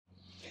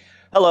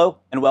Hello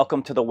and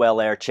welcome to the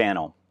WellAir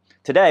channel.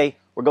 Today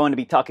we're going to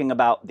be talking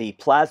about the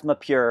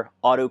PlasmaPURE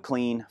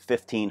AutoClean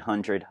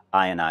 1500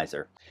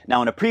 ionizer.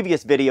 Now in a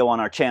previous video on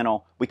our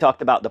channel we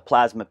talked about the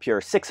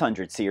PlasmaPURE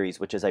 600 series,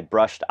 which is a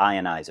brushed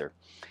ionizer.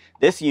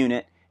 This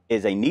unit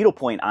is a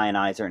needlepoint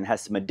ionizer and has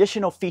some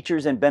additional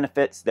features and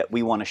benefits that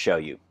we want to show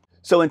you.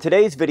 So in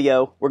today's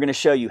video we're going to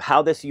show you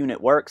how this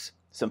unit works,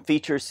 some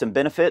features, some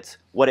benefits,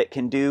 what it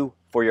can do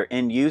for your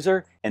end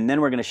user, and then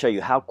we're going to show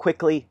you how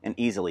quickly and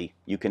easily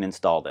you can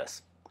install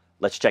this.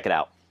 Let's check it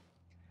out.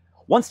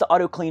 Once the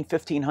AutoClean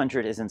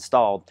 1500 is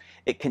installed,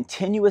 it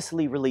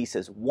continuously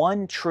releases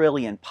 1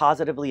 trillion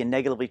positively and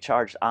negatively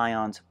charged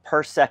ions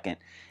per second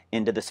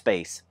into the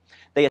space.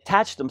 They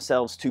attach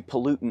themselves to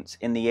pollutants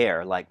in the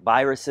air like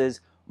viruses,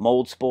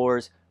 mold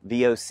spores,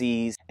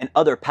 VOCs, and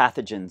other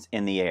pathogens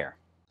in the air.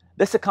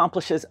 This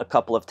accomplishes a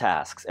couple of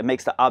tasks. It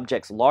makes the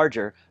objects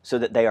larger so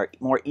that they are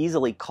more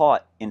easily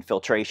caught in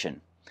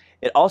filtration.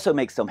 It also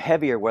makes them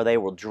heavier where they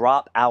will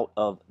drop out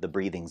of the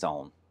breathing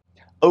zone.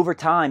 Over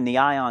time, the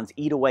ions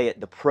eat away at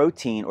the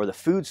protein or the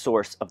food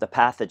source of the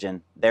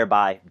pathogen,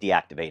 thereby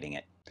deactivating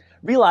it.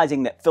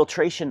 Realizing that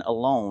filtration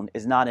alone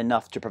is not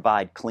enough to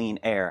provide clean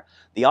air,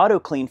 the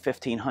AutoClean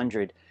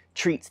 1500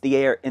 treats the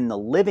air in the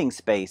living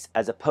space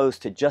as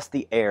opposed to just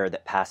the air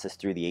that passes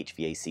through the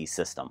HVAC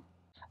system.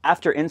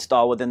 After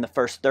install, within the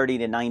first 30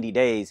 to 90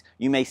 days,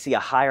 you may see a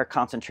higher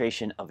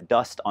concentration of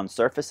dust on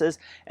surfaces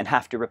and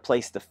have to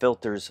replace the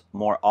filters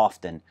more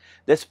often.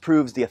 This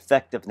proves the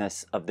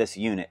effectiveness of this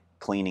unit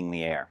cleaning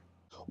the air.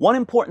 One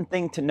important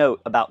thing to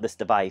note about this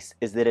device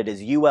is that it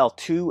is UL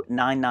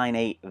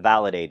 2998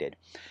 validated.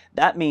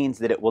 That means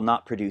that it will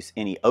not produce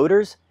any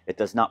odors, it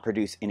does not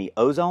produce any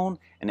ozone,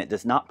 and it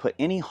does not put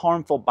any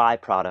harmful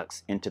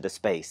byproducts into the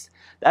space.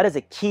 That is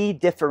a key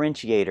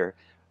differentiator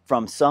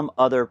from some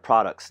other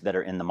products that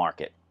are in the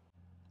market.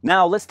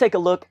 Now let's take a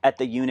look at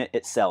the unit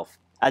itself.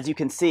 As you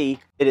can see,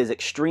 it is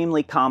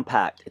extremely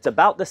compact. It's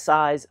about the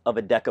size of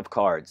a deck of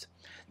cards.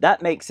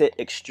 That makes it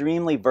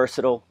extremely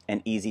versatile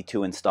and easy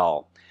to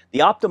install. The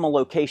optimal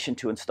location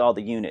to install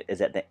the unit is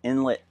at the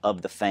inlet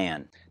of the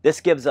fan. This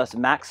gives us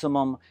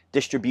maximum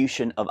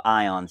distribution of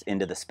ions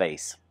into the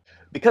space.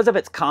 Because of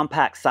its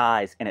compact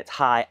size and its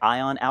high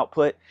ion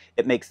output,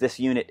 it makes this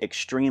unit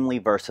extremely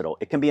versatile.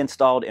 It can be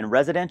installed in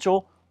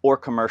residential or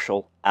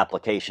commercial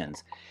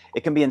applications.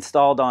 It can be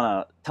installed on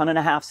a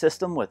 1.5 ton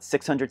system with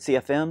 600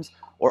 CFMs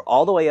or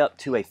all the way up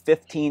to a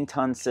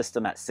 15-ton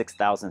system at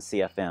 6,000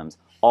 CFMs,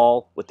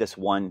 all with this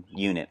one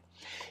unit.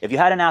 If you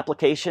had an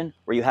application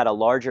where you had a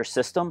larger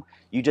system,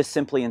 you just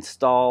simply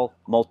install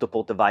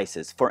multiple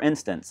devices. For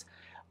instance,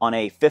 on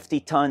a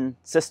 50-ton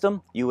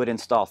system, you would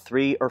install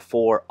 3 or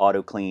 4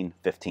 AutoClean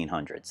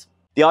 1500s.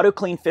 The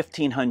AutoClean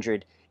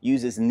 1500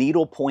 uses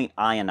needlepoint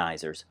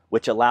ionizers,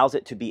 which allows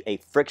it to be a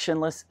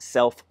frictionless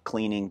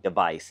self-cleaning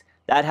device.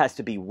 That has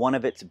to be one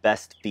of its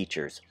best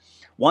features.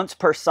 Once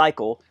per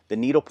cycle, the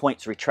needle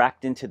points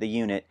retract into the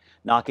unit,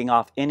 knocking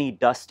off any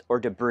dust or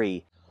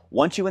debris.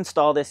 Once you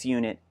install this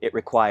unit, it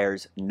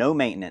requires no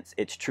maintenance.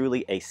 It's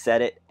truly a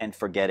set it and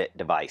forget it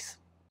device.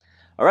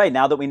 All right,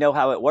 now that we know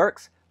how it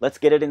works, let's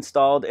get it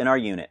installed in our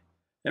unit.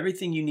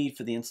 Everything you need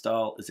for the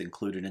install is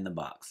included in the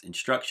box.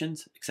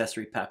 Instructions,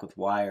 accessory pack with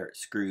wire,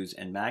 screws,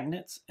 and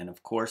magnets, and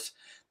of course,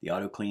 the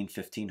AutoClean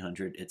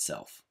 1500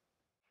 itself.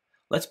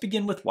 Let's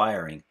begin with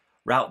wiring.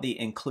 Route the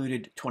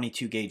included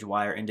 22 gauge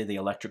wire into the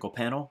electrical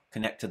panel,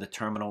 connect to the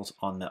terminals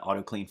on the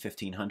AutoClean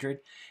 1500,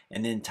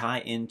 and then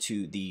tie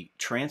into the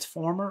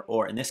transformer,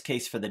 or in this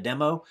case for the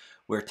demo,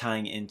 we're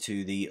tying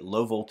into the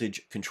low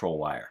voltage control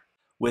wire.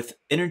 With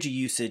energy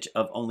usage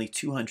of only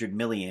 200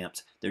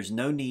 milliamps, there's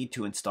no need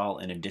to install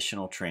an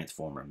additional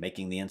transformer,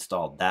 making the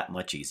install that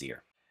much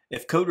easier.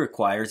 If code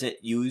requires it,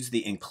 use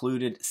the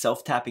included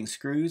self-tapping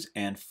screws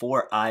and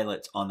 4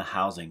 eyelets on the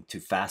housing to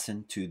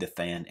fasten to the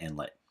fan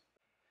inlet.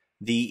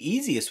 The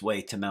easiest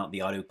way to mount the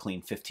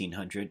AutoClean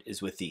 1500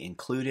 is with the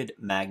included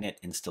magnet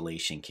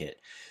installation kit.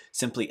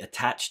 Simply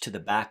attach to the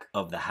back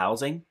of the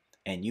housing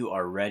and you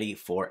are ready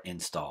for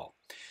install.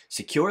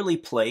 Securely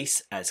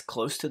place as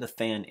close to the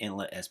fan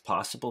inlet as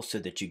possible so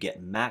that you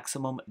get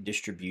maximum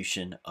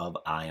distribution of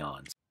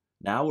ions.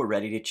 Now we're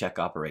ready to check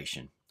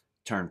operation.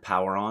 Turn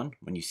power on.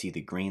 When you see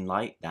the green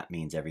light, that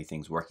means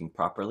everything's working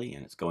properly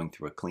and it's going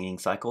through a cleaning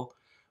cycle.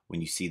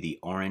 When you see the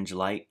orange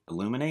light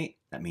illuminate,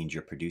 that means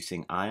you're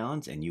producing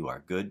ions and you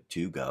are good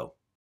to go.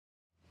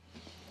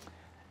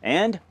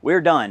 And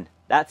we're done.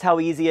 That's how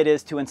easy it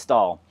is to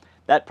install.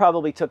 That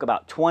probably took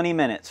about 20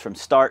 minutes from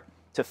start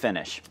to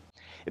finish.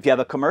 If you have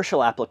a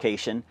commercial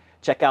application,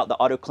 check out the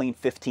AutoClean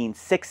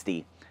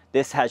 1560.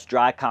 This has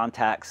dry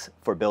contacts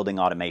for building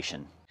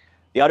automation.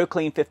 The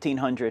AutoClean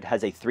 1500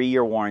 has a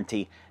 3-year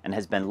warranty and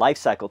has been life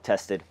cycle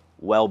tested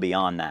well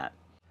beyond that.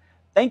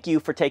 Thank you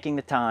for taking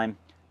the time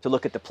to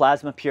look at the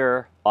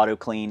PlasmaPURE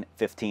AutoClean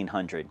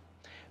 1500.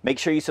 Make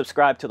sure you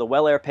subscribe to the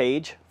WellAir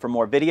page for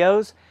more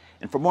videos,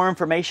 and for more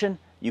information,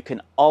 you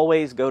can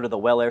always go to the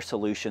WellAir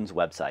Solutions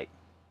website.